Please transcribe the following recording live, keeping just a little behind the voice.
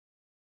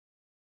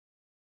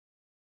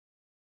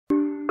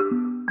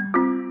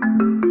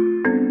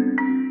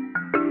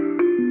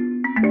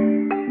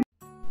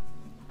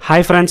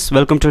Hi friends,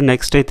 welcome to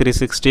Next Day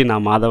 360.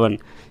 நான் மாதவன்.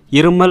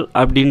 இருமல்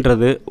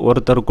அப்படின்றது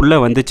ஒருத்தருக்குள்ளே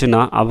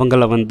வந்துச்சுன்னா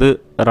அவங்கள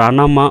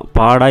ரணமாக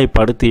பாடாய்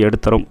படுத்தி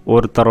எடுத்துரும்.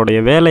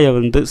 ஒருத்தருடைய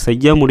வேலையை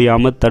செய்ய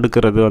முடியாமல்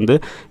தடுக்கிறது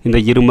இந்த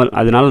இருமல்.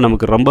 அதனால்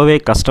நமக்கு ரொம்பவே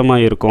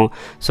கஷ்டமாக இருக்கும்.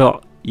 ஸோ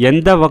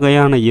எந்த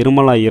வகையான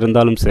இருமலாக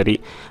இருந்தாலும் சரி,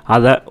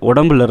 அதை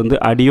உடம்புலேருந்து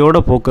அடியோடு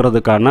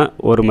போக்குறதுக்கான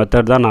ஒரு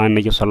மெத்தட் தான் நான்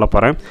இன்றைக்கி சொல்ல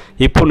போகிறேன்.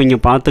 இப்போ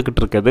நீங்கள்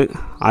பார்த்துக்கிட்டு இருக்கிறது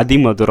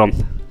அதிமதுரம்.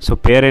 ஸோ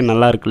பேரே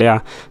நல்லா இருக்கு இல்லையா?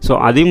 ஸோ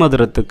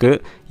அதிமதுரத்துக்கு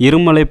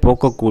இருமலை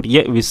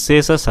போக்கக்கூடிய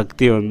விசேஷ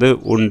சக்தி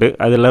உண்டு.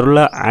 அதில்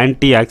உள்ள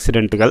ஆன்டி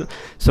ஆக்சிடென்ட்டுகள்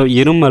ஸோ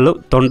இருமல்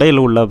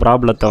தொண்டையில் உள்ள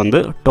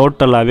ப்ராப்ளத்தை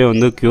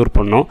டோட்டலாகவே க்யூர்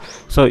பண்ணும்.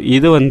 ஸோ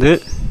இது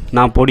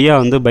நான்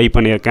பொடியாக பை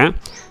பண்ணியிருக்கேன்.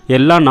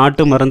 எல்லா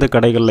நாட்டு மருந்து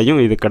கடைகள்லையும்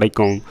இது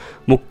கிடைக்கும்.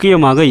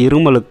 முக்கியமாக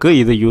இருமலுக்கு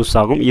இது யூஸ்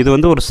ஆகும்.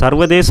 இது ஒரு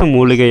சர்வதேச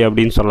மூலிகை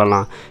அப்படின்னு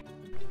சொல்லலாம்.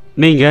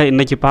 நீங்கள்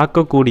இன்றைக்கி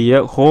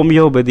பார்க்கக்கூடிய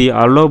ஹோமியோபதி,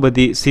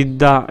 அலோபதி,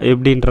 சித்தா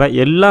எப்படின்ற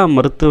எல்லா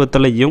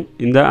மருத்துவத்திலையும்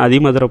இந்த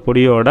அதிமதுர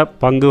பொடியோட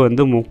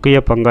பங்கு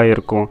முக்கிய பங்காக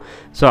இருக்கும்.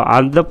 ஸோ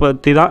அதை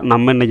பற்றி தான்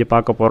நம்ம இன்றைக்கி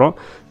பார்க்க போகிறோம்.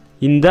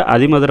 இந்த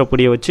அதிமதுர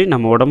பொடியை வச்சு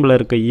நம்ம உடம்புல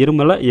இருக்க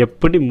இருமலை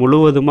எப்படி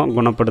முழுவதுமாக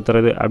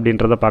குணப்படுத்துறது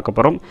அப்படின்றத பார்க்க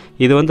போகிறோம்.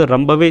 இது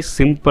ரொம்பவே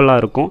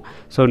சிம்பிளாக இருக்கும்.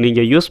 ஸோ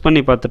நீங்கள் யூஸ்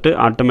பண்ணி பார்த்துட்டு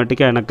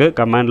ஆட்டோமேட்டிக்காக எனக்கு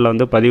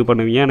கமெண்டில் பதிவு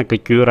பண்ணுவீங்க,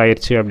 எனக்கு க்யூர்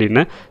ஆயிடுச்சு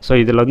அப்படின்னு.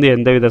 ஸோ இதில்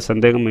எந்தவித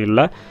சந்தேகமும்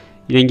இல்லை.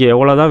 நீங்கள்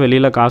எவ்வளோ தான்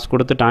வெளியில் காசு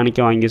கொடுத்து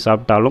டானிக்கை வாங்கி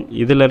சாப்பிட்டாலும்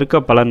இதில் இருக்க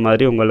பலன்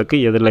மாதிரி உங்களுக்கு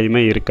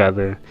எதுலையுமே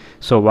இருக்காது.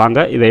 ஸோ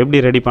வாங்க இதை எப்படி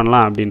ரெடி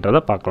பண்ணலாம் அப்படின்றத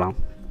பார்க்கலாம்.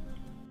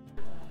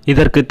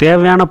 இதற்கு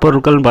தேவையான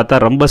பொருட்கள்னு பார்த்தா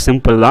ரொம்ப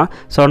சிம்பிள் தான்.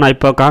 ஸோ நான்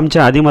இப்போ காமிச்ச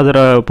அதிமதுர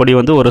பொடி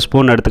ஒரு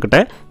ஸ்பூன்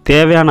எடுத்துக்கிட்டேன்.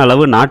 தேவையான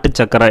அளவு நாட்டு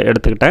சர்க்கரை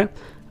எடுத்துக்கிட்டேன்.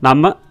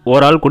 நம்ம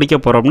ஒரு ஆள் குடிக்க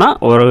போகிறோம்னா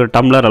ஒரு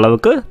டம்ளர்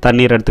அளவுக்கு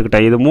தண்ணீர்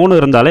எடுத்துக்கிட்டேன். இது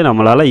 3 இருந்தாலே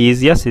நம்மளால்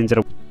ஈஸியாக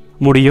செஞ்சிட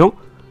முடியும்.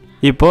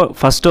 இப்போது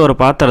ஃபஸ்ட்டு ஒரு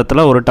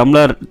பாத்திரத்தில் ஒரு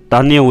டம்ளர்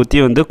தண்ணியை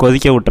ஊற்றி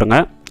கொதிக்க விட்டுருங்க.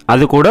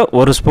 அது கூட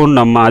ஒரு ஸ்பூன்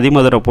நம்ம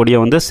அதிமதுர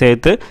பொடியை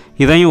சேர்த்து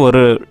இதையும்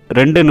ஒரு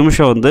 2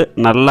 நிமிஷம்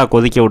நல்லா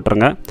கொதிக்க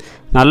விட்டுருங்க.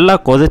 நல்லா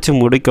கொதித்து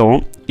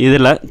முடிக்கவும்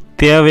இதில்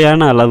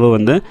தேவையான அளவு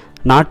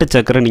நாட்டு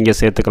சர்க்கரை நீங்கள்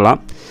சேர்த்துக்கலாம்.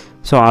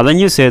 ஸோ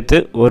அதையும் சேர்த்து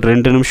ஒரு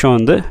 2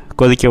 நிமிஷம்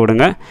கொதிக்க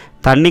விடுங்க.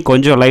 தண்ணி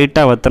கொஞ்சம்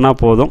லைட்டாக வற்றினா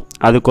போதும்.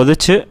 அது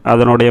கொதித்து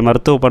அதனுடைய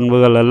மருத்துவ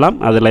பண்புகள் எல்லாம்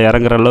அதில்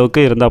இறங்குற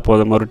அளவுக்கு இருந்தால்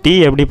போதும். ஒரு டீ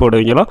எப்படி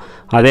போடுவீங்களோ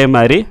அதே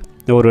மாதிரி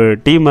ஒரு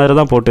டீ மாதிரி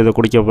தான் போட்டு இதை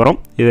குடிக்க போகிறோம்.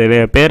 இது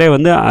பேரே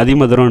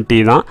அதிமதுரம் டீ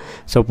தான்.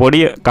 ஸோ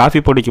பொடியை காஃபி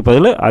பொடிக்கு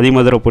பதில்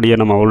அதிமதுர பொடியை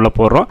நம்ம உள்ளே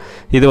போடுறோம்.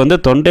 இது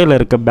தொண்டையில்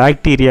இருக்க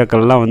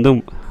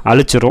பாக்டீரியாக்கள்லாம்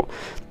அழிச்சிரும்.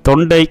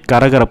 தொண்டை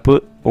கரகரப்பு,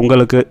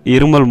 உங்களுக்கு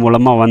இருமல்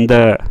மூலமாக வந்த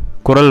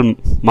குரல்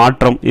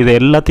மாற்றம், இது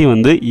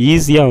எல்லாத்தையும்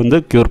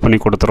ஈஸியாக க்யூர் பண்ணி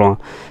கொடுத்துரும்.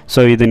 ஸோ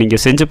இது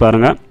நீங்கள் செஞ்சு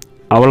பாருங்கள்.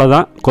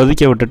 அவ்வளோதான்.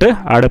 கொதிக்க விட்டுட்டு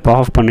அடுப்பு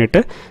ஆஃப் பண்ணிவிட்டு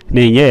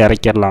நீங்கள்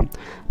இறக்கிடலாம்.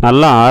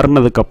 நல்லா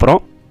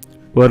ஆறுனதுக்கப்புறம்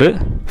ஒரு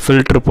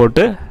ஃபில்ட்ரு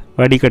போட்டு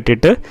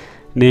வடிகட்டிட்டு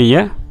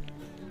நீங்கள்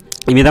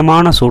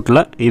மிதமான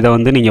சூட்டில் இதை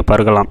நீங்கள்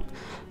பருகலாம்.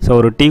 ஸோ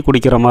ஒரு டீ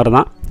குடிக்கிற மாதிரி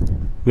தான்.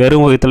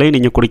 வெறும் வயிற்றுலையும்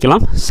நீங்கள்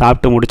குடிக்கலாம்,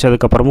 சாப்பிட்டு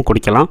முடித்ததுக்கப்புறமும்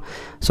குடிக்கலாம்.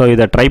 ஸோ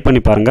இதை ட்ரை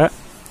பண்ணி பாருங்கள்.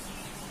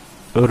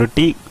 ஒரு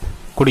டீ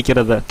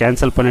குடிக்கிறத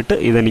கேன்சல் பண்ணிவிட்டு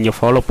இதை நீங்கள்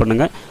ஃபாலோ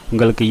பண்ணுங்கள்.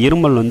 உங்களுக்கு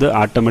இருமல்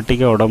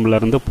ஆட்டோமேட்டிக்காக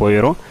உடம்புலேருந்து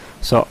போயிடும்.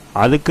 ஸோ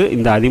அதுக்கு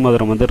இந்த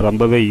அதிமதுரம்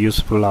ரொம்பவே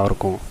யூஸ்ஃபுல்லாக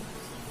இருக்கும்.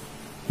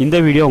 இந்த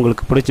வீடியோ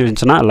உங்களுக்கு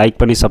பிடிச்சிருந்துச்சுன்னா லைக்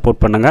பண்ணி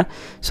சப்போர்ட் பண்ணுங்கள்.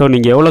 ஸோ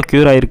நீங்கள் எவ்வளோ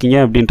க்யூர் ஆகிருக்கீங்க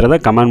அப்படின்றத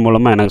கமெண்ட்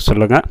மூலமாக எனக்கு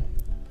சொல்லுங்கள்.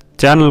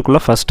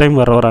 சேனலுக்குள்ளே ஃபஸ்ட் டைம்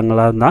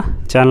வரவங்களா இருந்தால்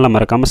சேனலை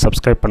மறக்காமல்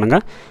சப்ஸ்கிரைப்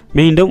பண்ணுங்கள்.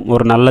 மீண்டும்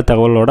ஒரு நல்ல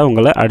தகவலோடு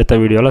உங்களை அடுத்த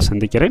வீடியோவில்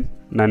சந்திக்கிறேன்.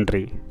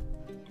 நன்றி.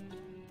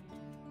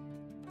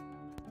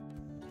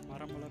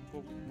 மரம்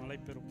வளர்ப்போம், மழை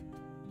பெறும்,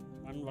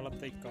 மண்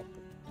வளத்தை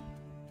காப்போம்.